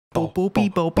Bo bo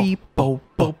beep bo beep bo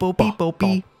bo bo beep bo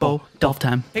beep bo Dolph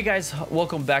time. Hey guys,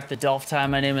 welcome back to Dolph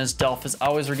time. My name is Dolph. As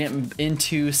always, we're getting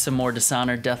into some more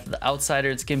Dishonored Death of the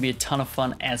Outsider. It's gonna be a ton of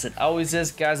fun as it always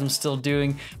is. Guys, I'm still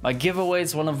doing my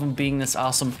giveaways, one of them being this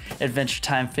awesome Adventure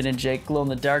Time Finn and Jake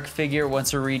glow-in-the-dark figure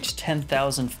once we reach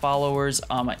 10,000 followers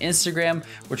on my Instagram,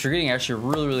 which we're getting actually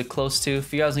really close to.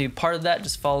 If you guys want to be part of that,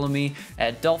 just follow me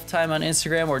at Dolph time on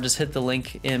Instagram or just hit the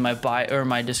link in my bio or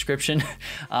my description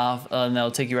and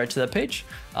that'll take you right to that page.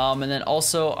 And then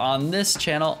also on this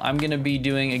channel, I'm gonna be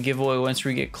doing a giveaway once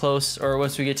we get close, or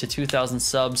once we get to 2,000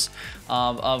 subs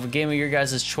of a game of your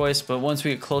guys' choice. But once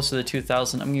we get close to the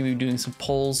 2,000, I'm gonna be doing some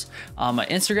polls on my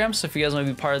Instagram. So if you guys want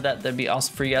to be part of that, that'd be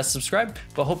awesome for you guys to subscribe.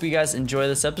 But hope you guys enjoy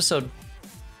this episode.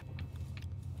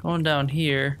 Going down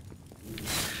here.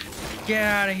 Get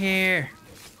out of here.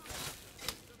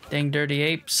 Dang dirty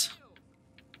apes.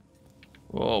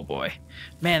 Oh boy.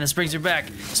 Man, this brings her back.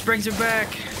 This brings her back.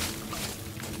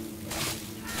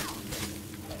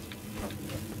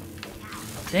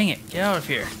 Dang it, get out of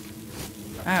here.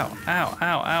 Ow, ow,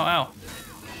 ow, ow, ow.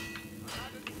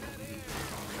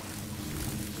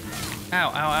 Ow, ow,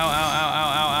 ow, ow, ow,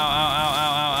 ow, ow, ow,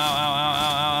 ow, ow, ow,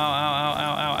 ow, ow, ow,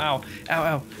 ow, ow, ow,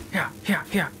 ow, ow.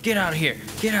 Yeah, get out of here.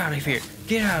 Get out of here.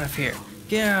 Get out of here.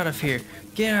 Get out of here.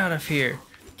 Get out of here.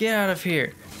 Get out of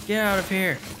here. Get out of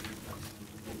here.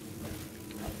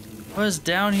 What's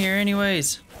down here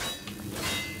anyways?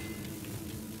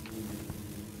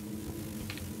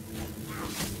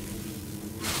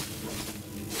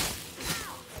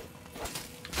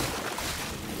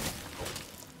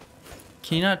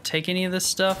 Can you not take any of this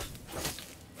stuff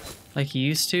like you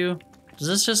used to? Is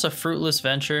this just a fruitless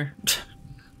venture?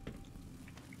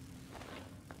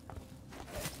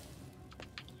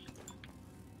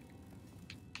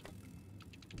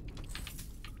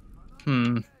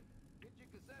 I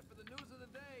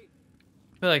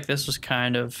feel like this was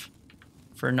kind of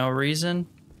for no reason,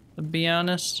 to be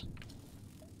honest.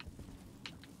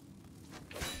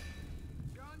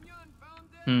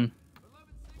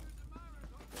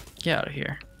 Get out of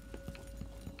here.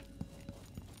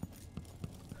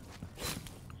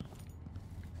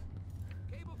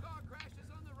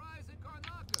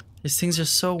 These things are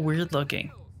so weird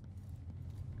looking.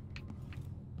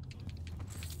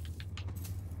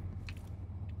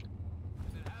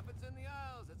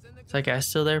 Is that guy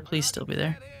still there? Please still be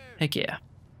there. Heck yeah.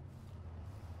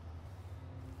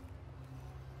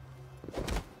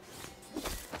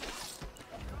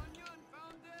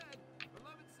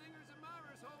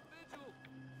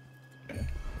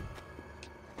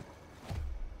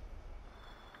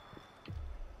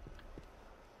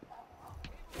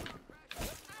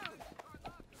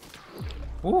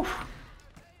 Oof.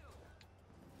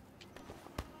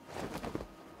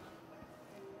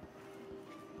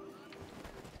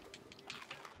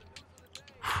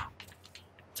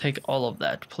 Take all of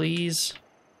that, please.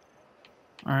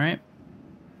 All right.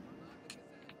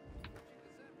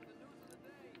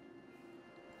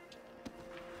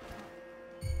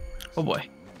 Oh boy.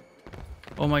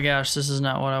 Oh my gosh, this is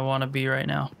not what I want to be right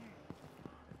now.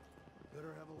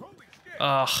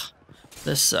 Ugh,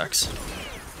 this sucks.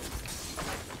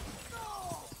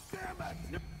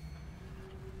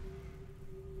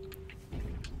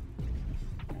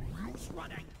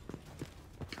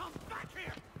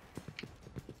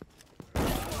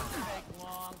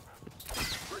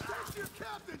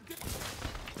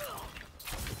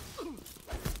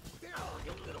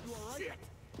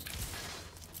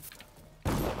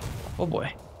 Oh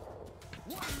boy.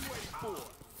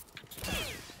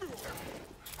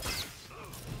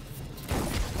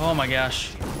 Oh my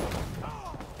gosh.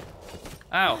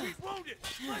 Ow.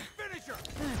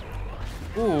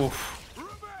 Oof.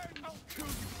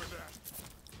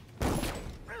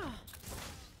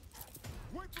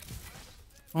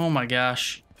 Oh my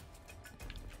gosh.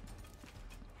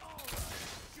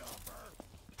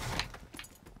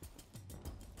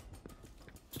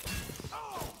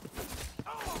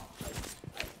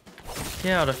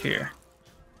 Get out of here.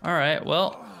 All right,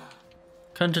 well,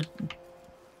 come to...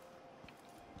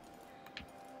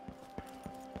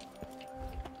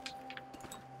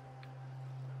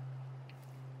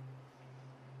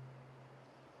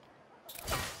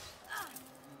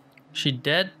 She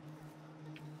dead?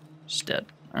 She's dead.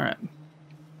 All right.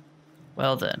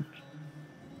 Well then.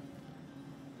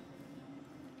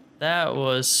 That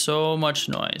was so much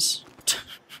noise.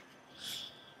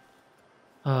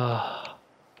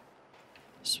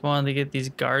 Just wanted to get these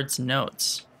guards'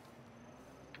 notes.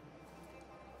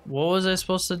 What was I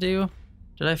supposed to do?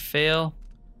 Did I fail?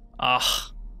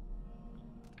 Ah.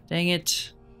 Dang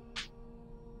it.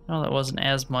 No, that wasn't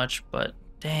as much, but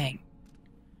dang.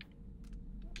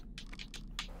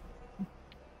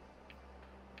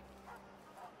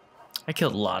 I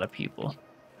killed a lot of people.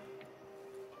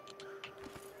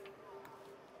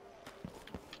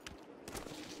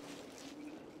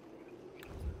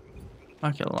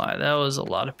 Not gonna lie, that was a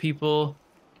lot of people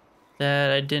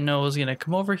that I didn't know was gonna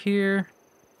come over here,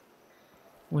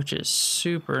 which is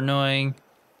super annoying.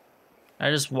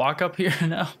 I just walk up here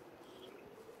now,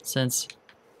 since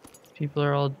people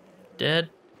are all dead,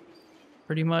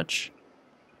 pretty much.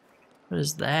 What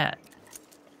is that?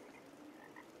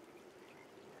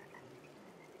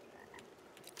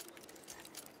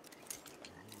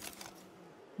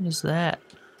 What is that?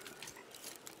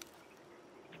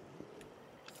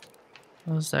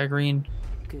 What's that green?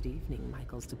 Good evening,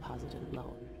 Michael's deposited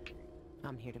loan.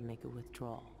 I'm here to make a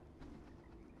withdrawal.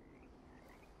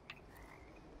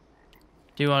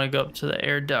 Do you want to go up to the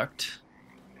air duct?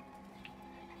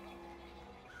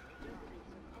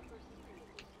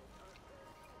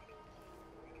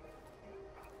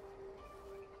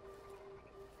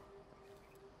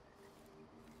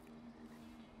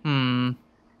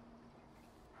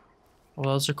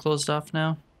 Well, those are closed off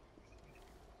now.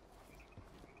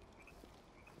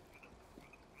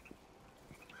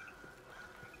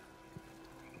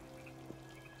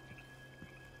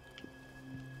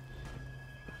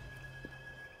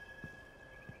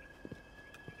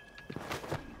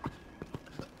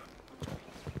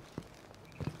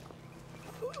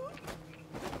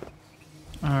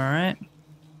 All right.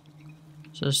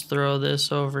 Just throw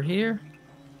this over here.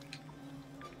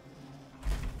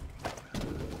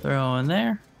 Throw in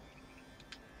there.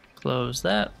 Close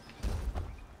that.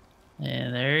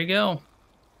 And there you go.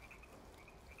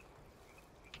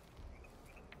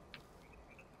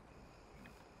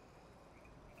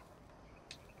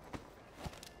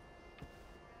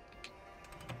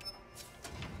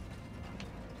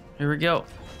 Here we go.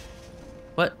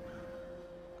 What?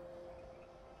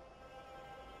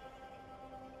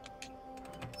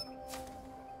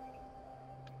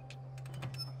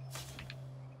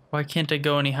 Why can't I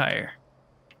go any higher?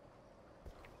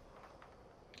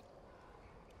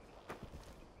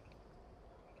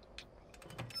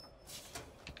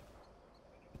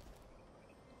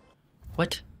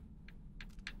 What?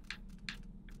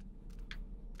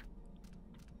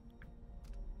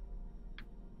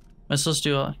 Am I supposed to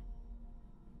do a...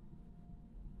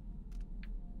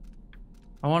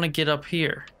 I want to get up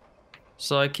here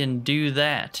so I can do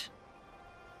that.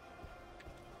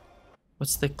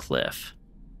 What's the cliff?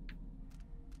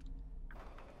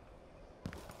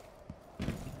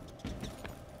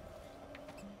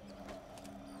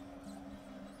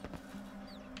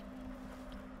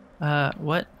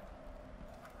 What?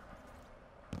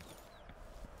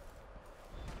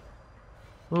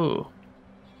 Ooh.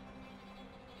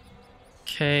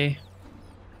 Okay.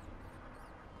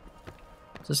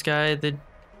 This guy, the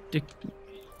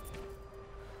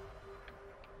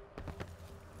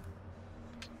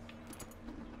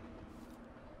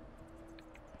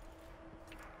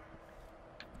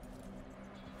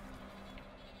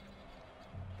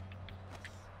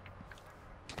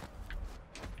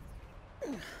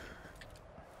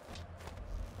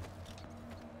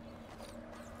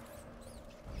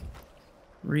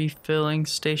refilling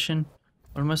station.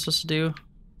 What am I supposed to do?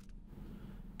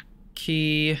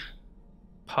 Key,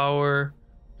 power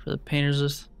for the painters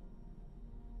list.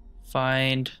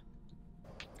 Find.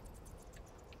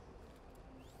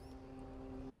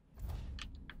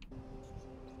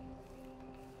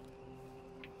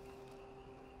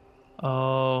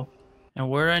 Oh, and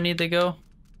where do I need to go?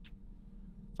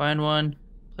 Find one,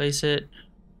 place it.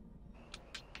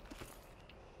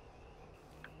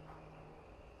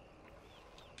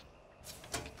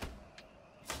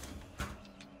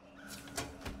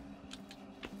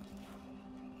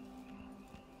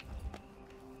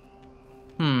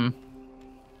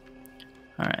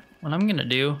 Alright, what I'm gonna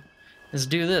do is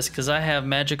do this, because I have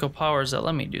magical powers that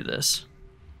let me do this.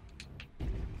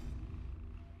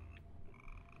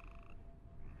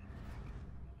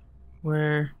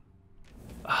 Where...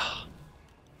 Oh,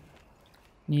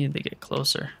 need to get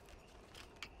closer.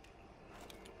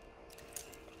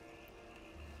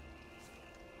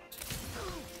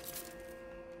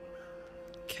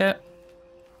 Okay.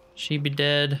 She be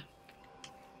dead.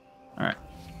 Alright.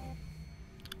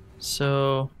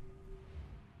 So,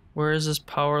 where is this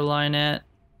power line at?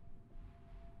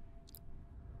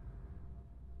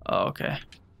 Oh, okay.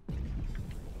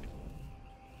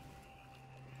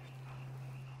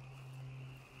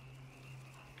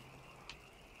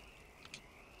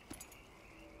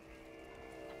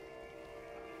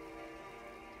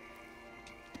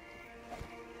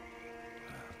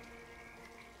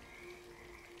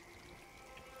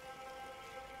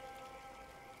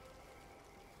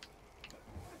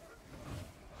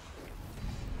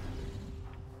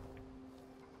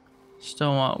 Just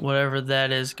don't want whatever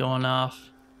that is going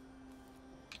off.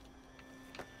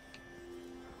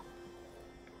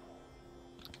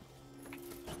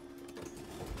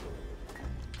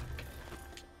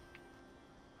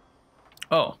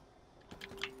 Oh.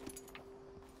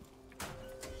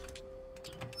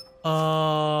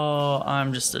 Oh,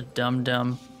 I'm just a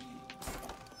dum-dum.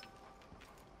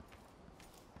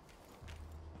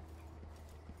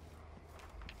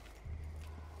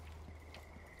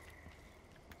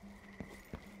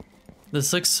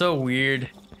 This looks so weird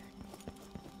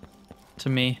to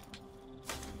me.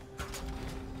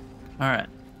 All right.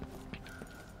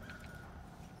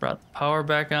 Brought the power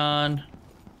back on.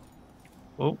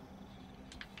 Whoa.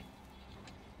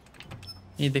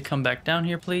 Need to come back down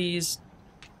here, please.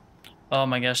 Oh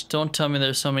my gosh, don't tell me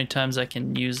there's so many times I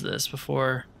can use this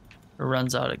before it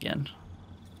runs out again.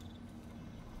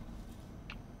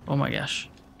 Oh my gosh.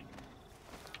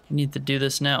 I need to do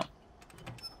this now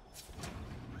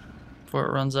before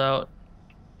it runs out.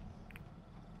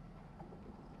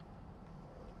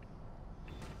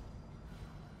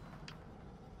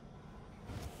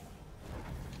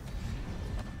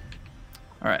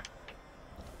 All right.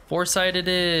 Foresight it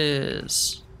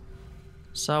is.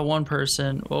 Saw one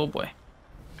person. Oh boy.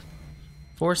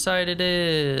 Foresight it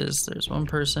is. There's one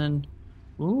person.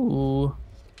 Ooh.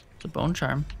 It's a bone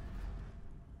charm.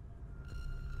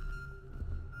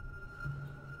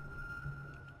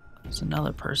 There's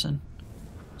another person.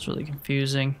 It's really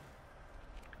confusing.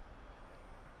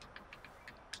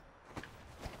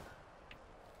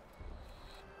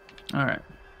 All right.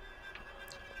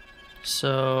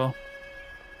 So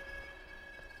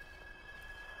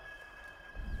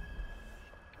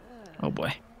oh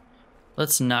boy.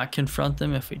 Let's not confront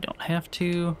them if we don't have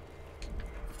to.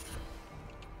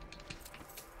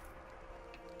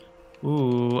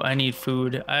 Ooh, I need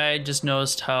food. I just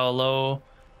noticed how low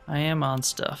I am on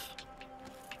stuff.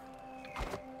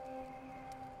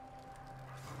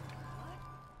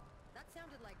 That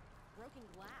sounded like broken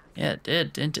glass. Yeah, it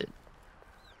did, didn't it?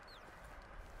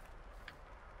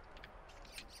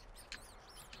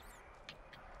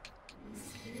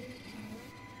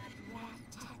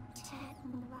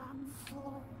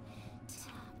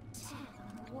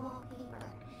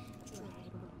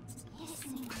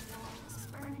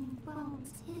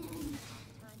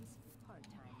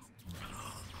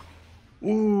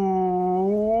 Ooh,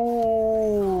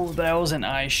 that was an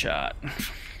eye shot.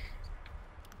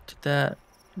 Did that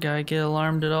guy get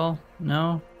alarmed at all?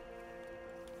 No?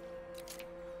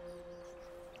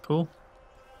 Cool.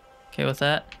 Okay with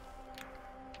that.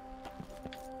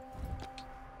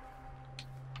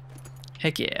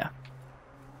 Heck yeah.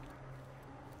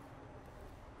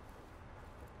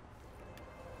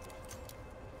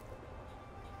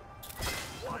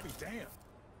 I'll be damned.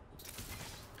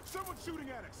 Someone's shooting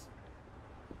at us.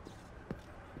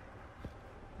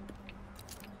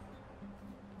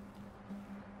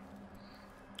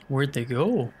 Where'd they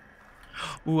go?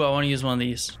 Ooh, I want to use one of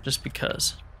these just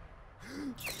because.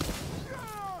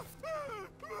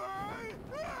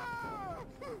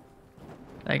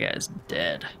 That guy's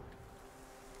dead.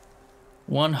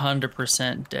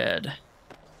 100% dead.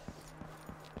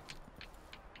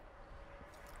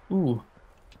 Ooh,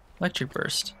 electric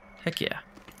burst. Heck yeah.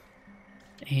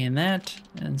 And that,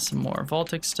 and some more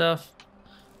Vaultic stuff.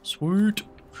 Sweet.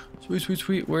 Sweet, sweet,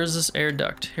 sweet. Where's this air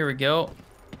duct? Here we go.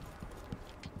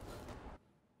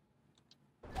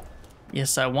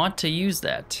 Yes, I want to use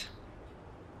that.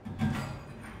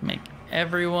 Make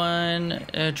everyone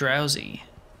drowsy.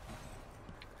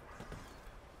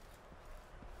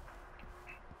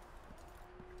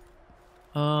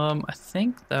 I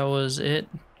think that was it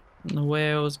in the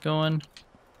way I was going.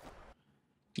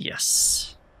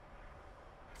 Yes.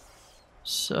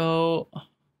 So,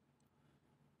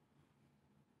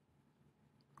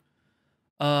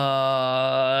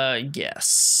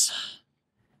 yes.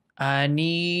 I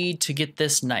need to get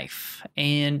this knife,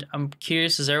 and I'm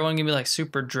curious, is everyone gonna be like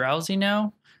super drowsy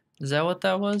now? Is that what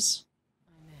that was?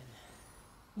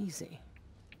 I'm in. Easy.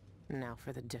 Now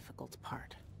for the difficult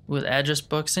part. With address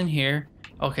books in here.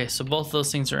 Okay, so both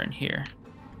those things are in here.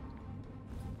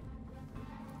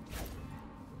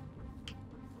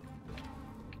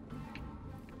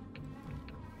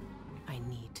 I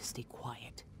need to stay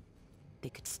quiet. They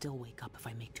could still wake up if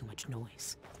I make too much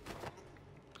noise.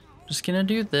 Just gonna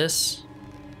do this.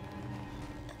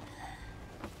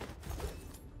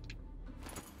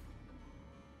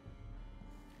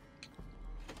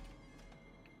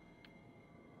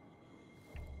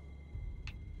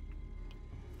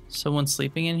 Someone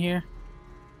sleeping in here?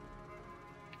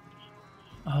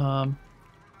 I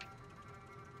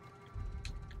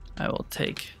will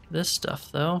take this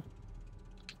stuff though.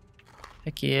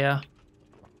 Heck yeah.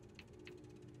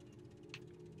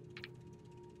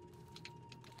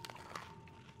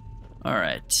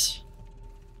 Alright.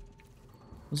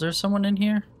 Was there someone in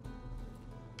here?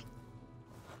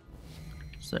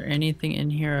 Is there anything in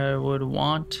here I would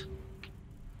want?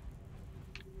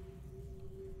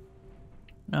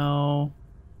 No.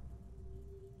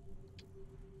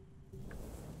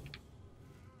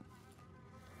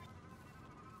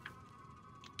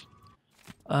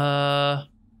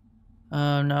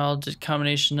 No, I'll do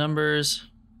combination numbers.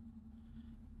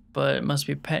 But it must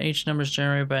be each number is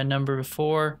generated by a number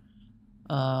before.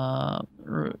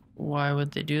 Why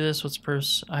would they do this? What's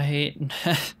purpose? I hate.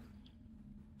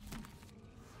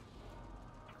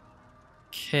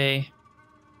 Okay.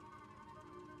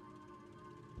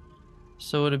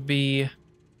 So would it be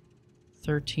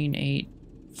 13, 8,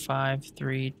 5,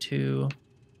 3, 2?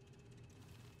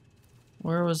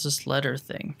 Where was this letter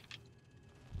thing?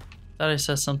 Thought I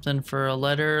said something for a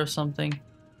letter or something.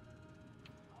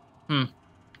 I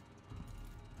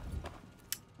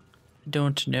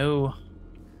don't know.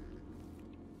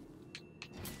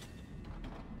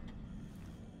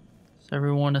 Is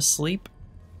everyone asleep?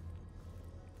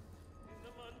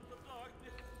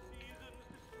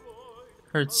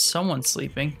 Heard someone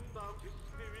sleeping.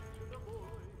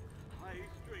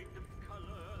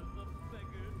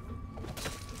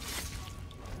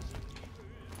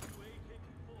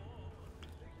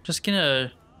 Just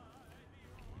gonna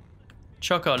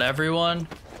chuck out everyone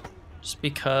just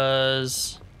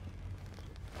because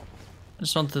I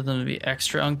just wanted them to be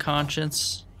extra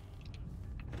unconscious.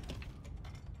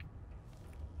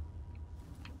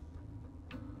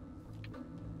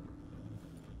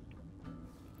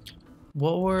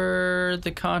 What were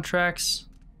the contracts?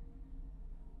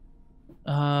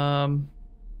 Is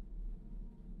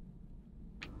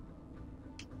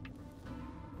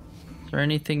there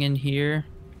anything in here?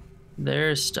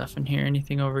 There's stuff in here.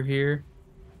 Anything over here?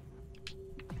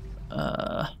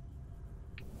 Okay.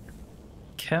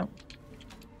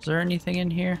 Is there anything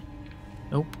in here?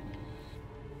 Nope.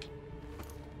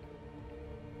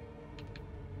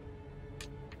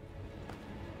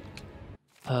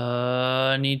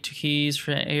 I need 2 keys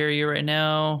for an area right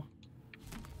now.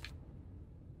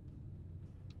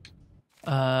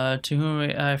 To whom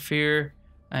I fear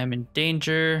I am in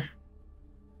danger.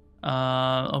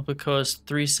 Open code is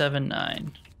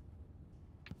 379.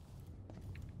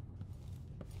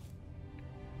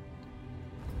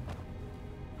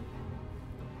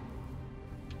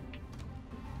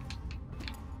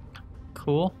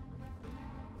 Cool.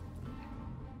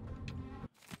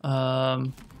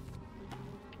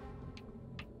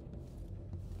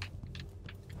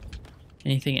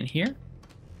 Anything in here?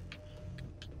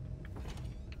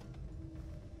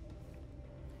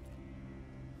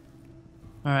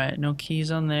 All right, no keys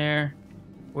on there.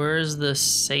 Where is the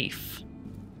safe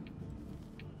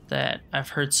that I've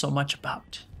heard so much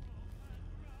about?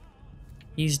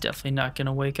 He's definitely not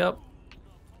gonna wake up.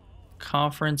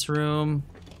 Conference room.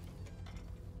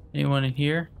 Anyone in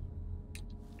here?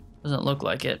 Doesn't look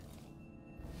like it.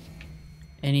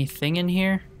 Anything in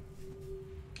here?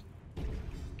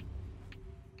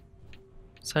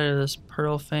 Side of this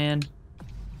pearl fan.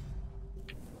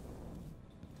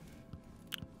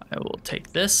 I will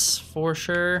take this for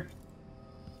sure.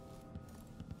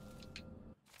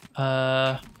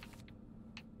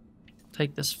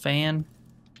 Take this fan.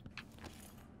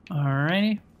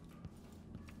 Alrighty.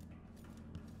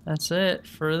 That's it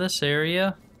for this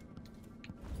area.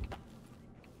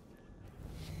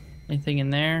 Anything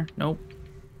in there? Nope.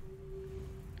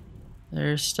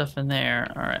 There's stuff in there.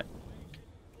 Alright.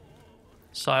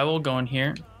 So I will go in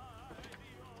here.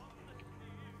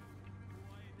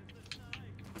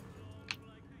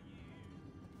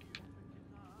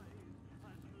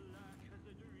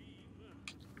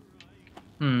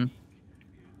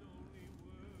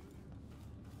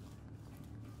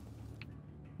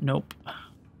 Nope.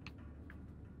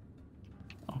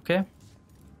 Okay.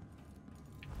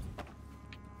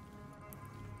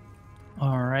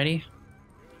 Alrighty.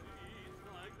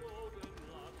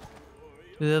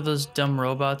 Do they have those dumb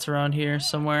robots around here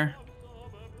somewhere?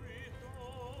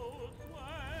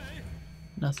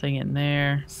 Nothing in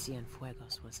there.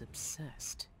 Cienfuegos was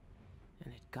obsessed,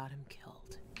 and it got him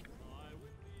killed.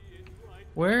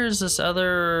 Where is this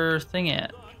other thing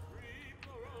at?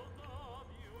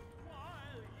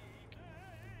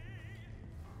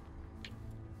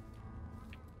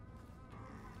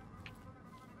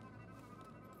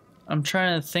 I'm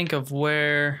trying to think of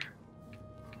where...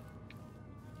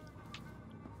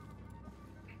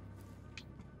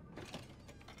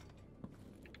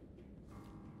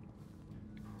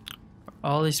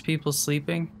 All these people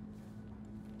sleeping?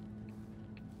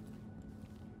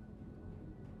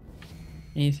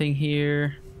 Anything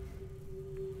here?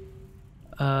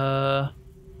 Okay.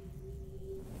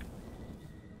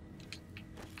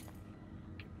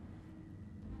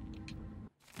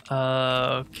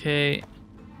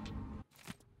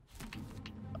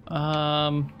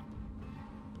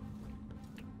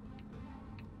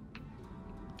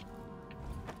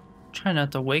 Try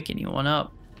not to wake anyone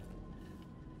up.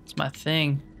 It's my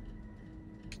thing.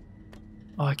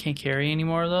 Oh, I can't carry any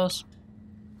more of those?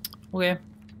 Okay.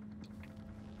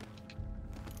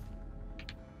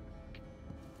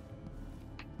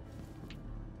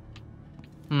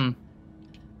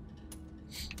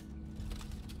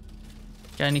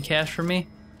 Got any cash for me?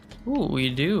 Ooh, we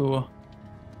do.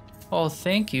 Oh,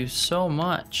 thank you so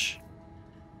much.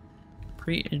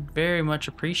 Very much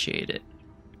appreciate it.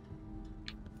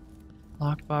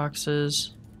 Lock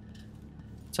boxes.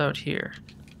 It's out here.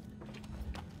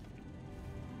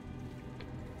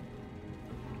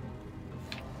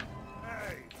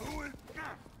 Hey, who is...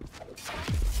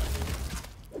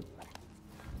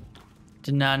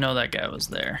 Did not know that guy was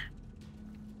there.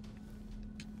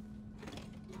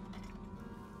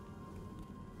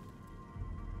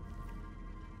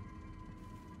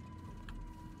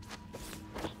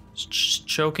 Just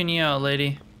choking you out,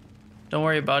 lady. Don't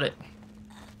worry about it.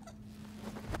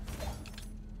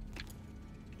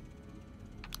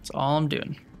 That's all I'm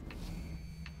doing.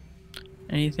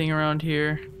 Anything around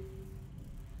here?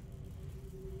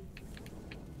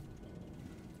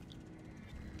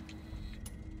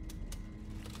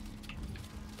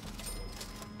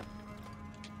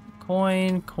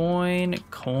 Coin, coin,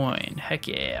 coin. Heck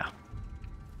yeah.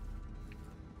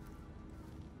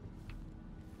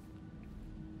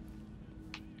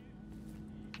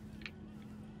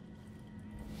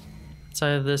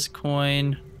 Inside of this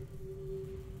coin.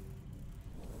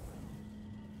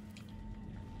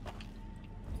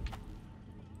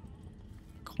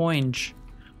 Coinge.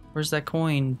 Where's that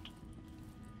coin?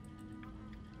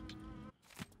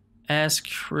 Ask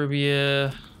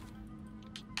Rubia.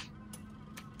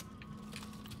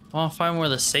 I want to find where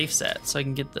the safe's at so I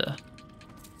can get the...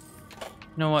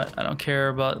 You know what? I don't care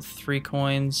about 3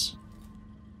 coins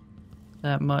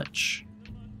that much.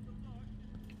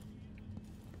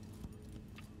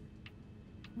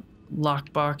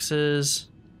 Lock boxes.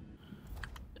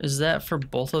 Is that for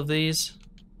both of these?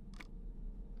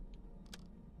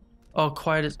 Oh,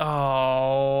 quiet as...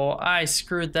 Oh, I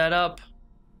screwed that up.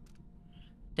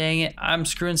 Dang it. I'm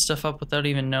screwing stuff up without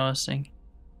even noticing.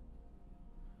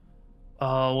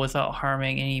 Oh, without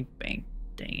harming any bank.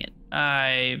 Dang it.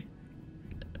 I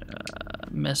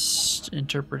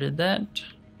misinterpreted that.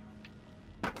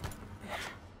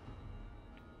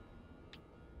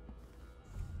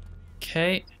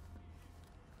 Okay.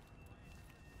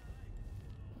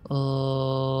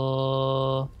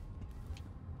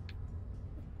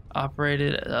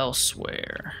 Operated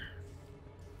elsewhere.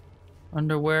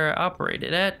 Wonder where I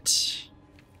operated at.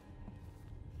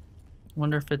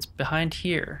 Wonder if it's behind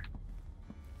here.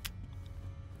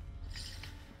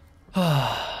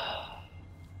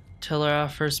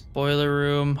 Teleoffers, boiler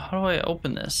room. How do I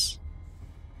open this?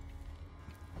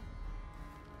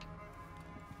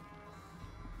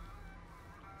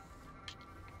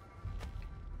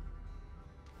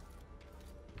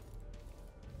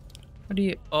 How do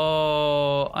you...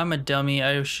 Oh, I'm a dummy.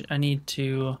 I need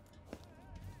to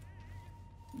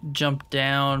jump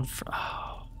down.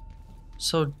 Oh,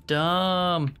 so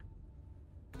dumb.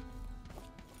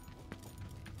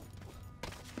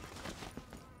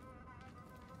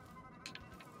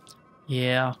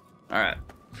 Yeah. All right.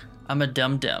 I'm a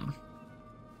dum-dum.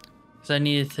 Because I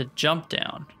needed to jump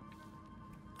down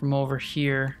from over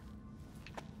here.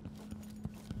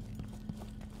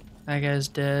 That guy's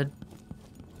dead.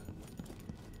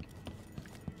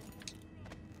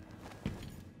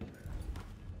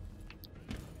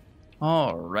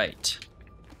 All right.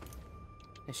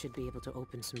 I should be able to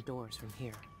open some doors from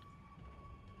here.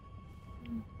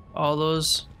 All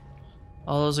those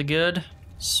are good.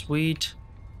 Sweet.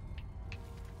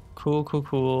 Cool, cool,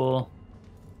 cool.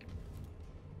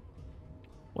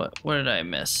 What did I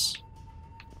miss?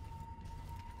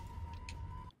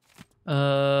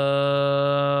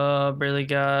 Barely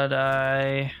got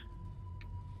I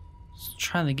was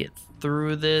trying to get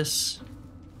through this.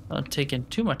 Not taking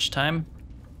too much time.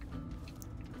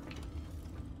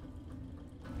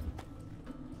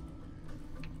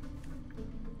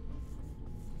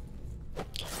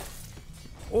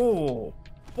 Oh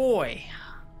boy.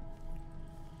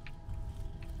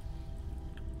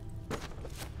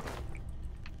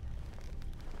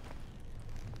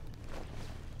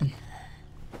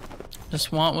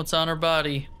 Just want what's on her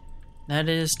body. That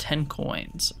is 10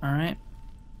 coins. All right.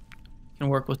 Can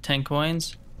work with 10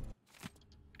 coins.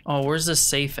 Oh, where's the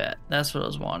safe at? That's what I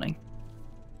was wanting.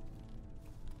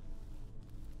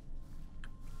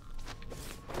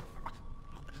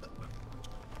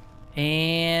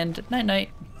 And night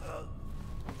night.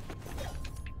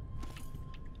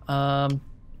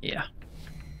 Yeah.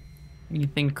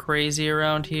 Anything crazy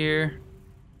around here?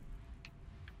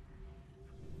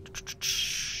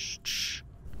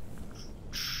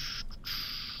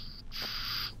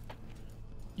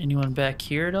 Anyone back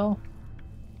here at all?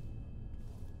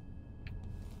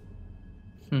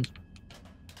 All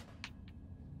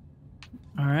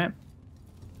right.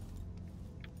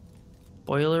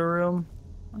 Boiler room.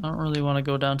 I don't really want to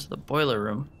go down to the boiler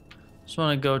room. Just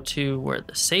want to go to where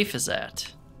the safe is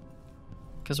at.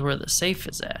 Because where the safe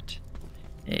is at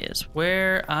is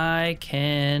where I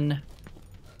can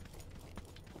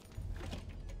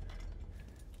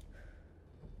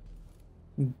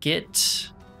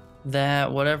get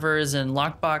that whatever is in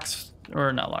lockbox,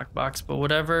 or not lockbox, but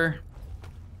whatever.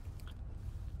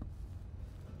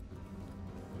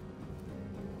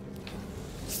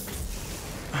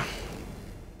 I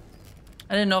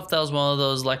didn't know if that was one of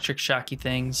those electric shocky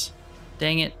things.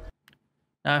 Dang it.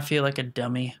 Now I feel like a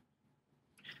dummy.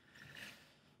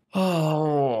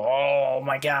 Oh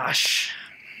my gosh.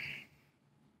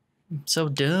 I'm so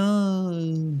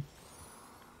dumb.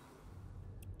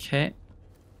 Okay.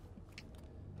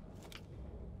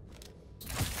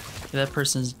 That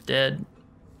person's dead.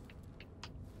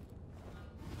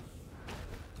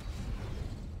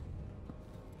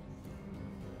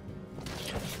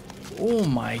 Oh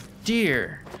my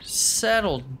dear.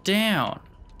 Settle down.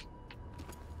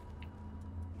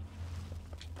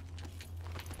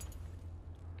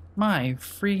 My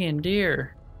freaking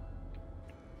dear.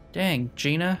 Dang,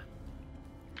 Gina.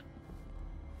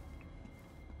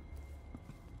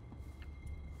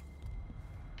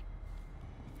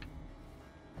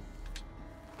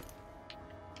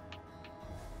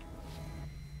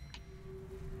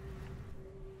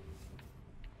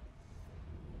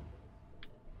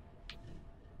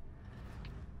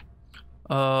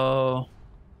 Oh.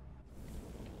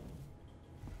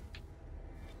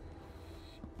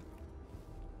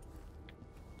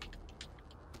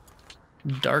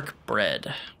 Dark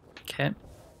bread. Okay.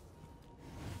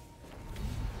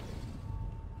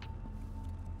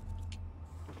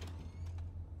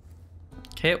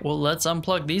 Okay, well, let's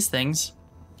unplug these things.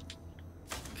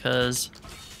 Because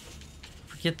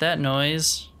forget that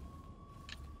noise.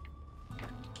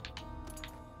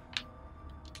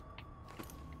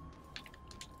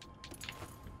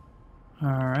 All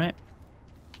right.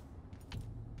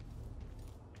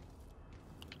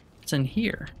 What's in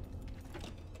here?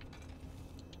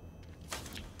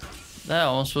 That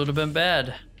almost would have been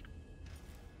bad.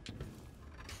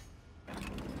 Let's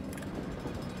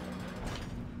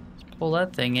pull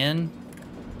that thing in.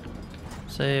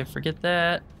 Say, forget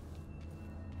that.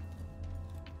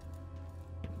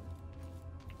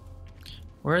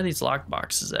 Where are these lock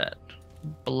boxes at?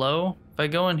 Below? If I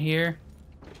go in here,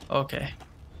 okay.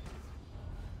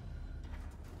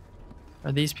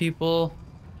 Are these people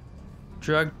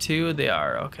drugged too? They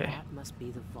are, okay. That must be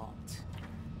the vault.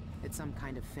 It's some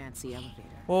kind of fancy elevator.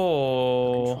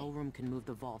 Oh. The control room can move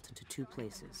the vault into 2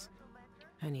 places.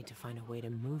 I need to find a way to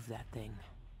move that thing,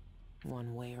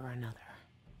 one way or another.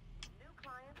 New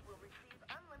clients will receive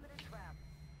unlimited travel.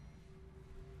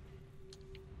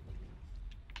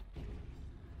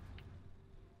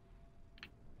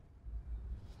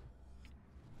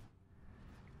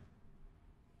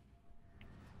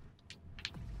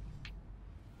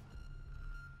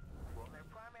 Their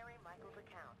primary Michael's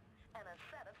account and a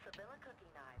set of Sibylla cooking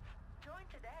knives. Join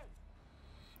today.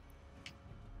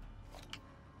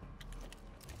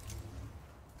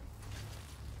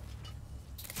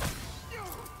 The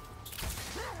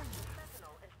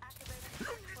Sentinel is activating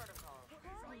its protocols.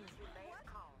 Please remain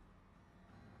calm.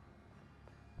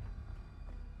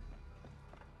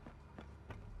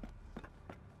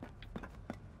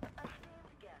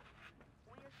 Esteemed guests,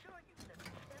 we assure you that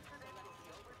this incident will be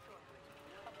over shortly.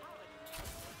 Apologies.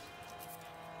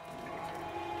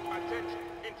 Attention,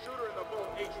 intruder in the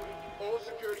vault HQ. All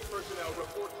security personnel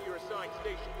report to your assigned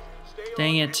stations. Stay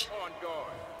Dang on it. and on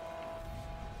guard.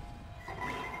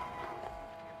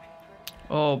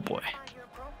 Oh boy. Find your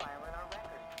profile in our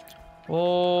records.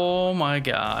 Oh my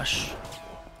gosh.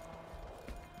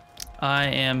 I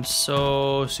am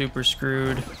so super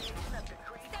screwed.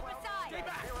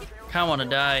 Kinda wanna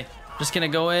die. Just gonna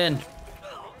go in.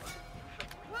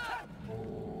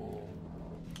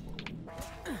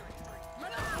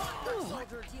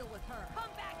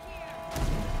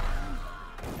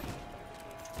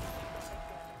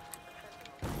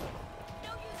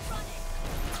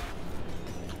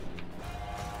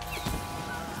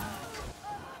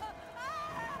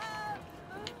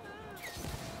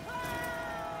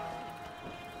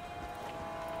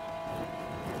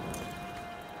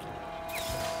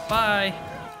 Bye.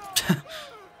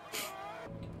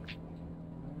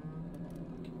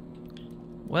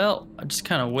 Well, I just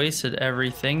kind of wasted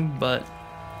everything, but...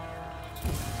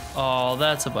 Oh,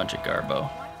 that's a bunch of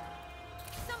garbo.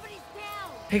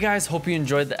 Hey guys, hope you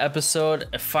enjoyed the episode.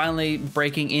 Finally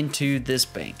breaking into this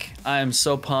bank. I am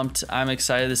so pumped. I'm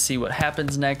excited to see what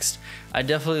happens next. I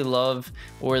definitely love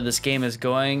where this game is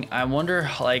going. I wonder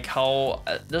like how,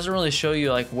 it doesn't really show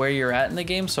you like where you're at in the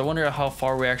game, so I wonder how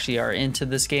far we actually are into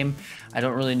this game. I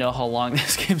don't really know how long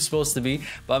this game's supposed to be,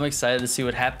 but I'm excited to see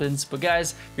what happens. But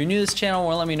guys, if you're new to this channel,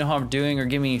 want to let me know how I'm doing or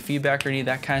give me any feedback or any of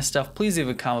that kind of stuff, please leave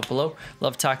a comment below.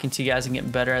 Love talking to you guys and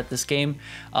getting better at this game.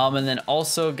 And then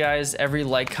also guys, every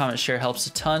like, comment, share helps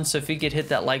a ton. So if you could hit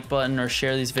that like button or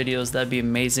share these videos, that'd be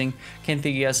amazing. Can't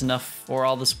thank you guys enough for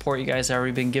all the support you guys have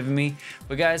already been giving me.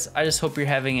 But guys, I just hope you're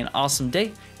having an awesome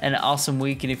day and an awesome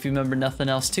week. And if you remember nothing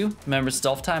else too, remember it's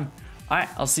Dolph time. All right,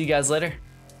 I'll see you guys later.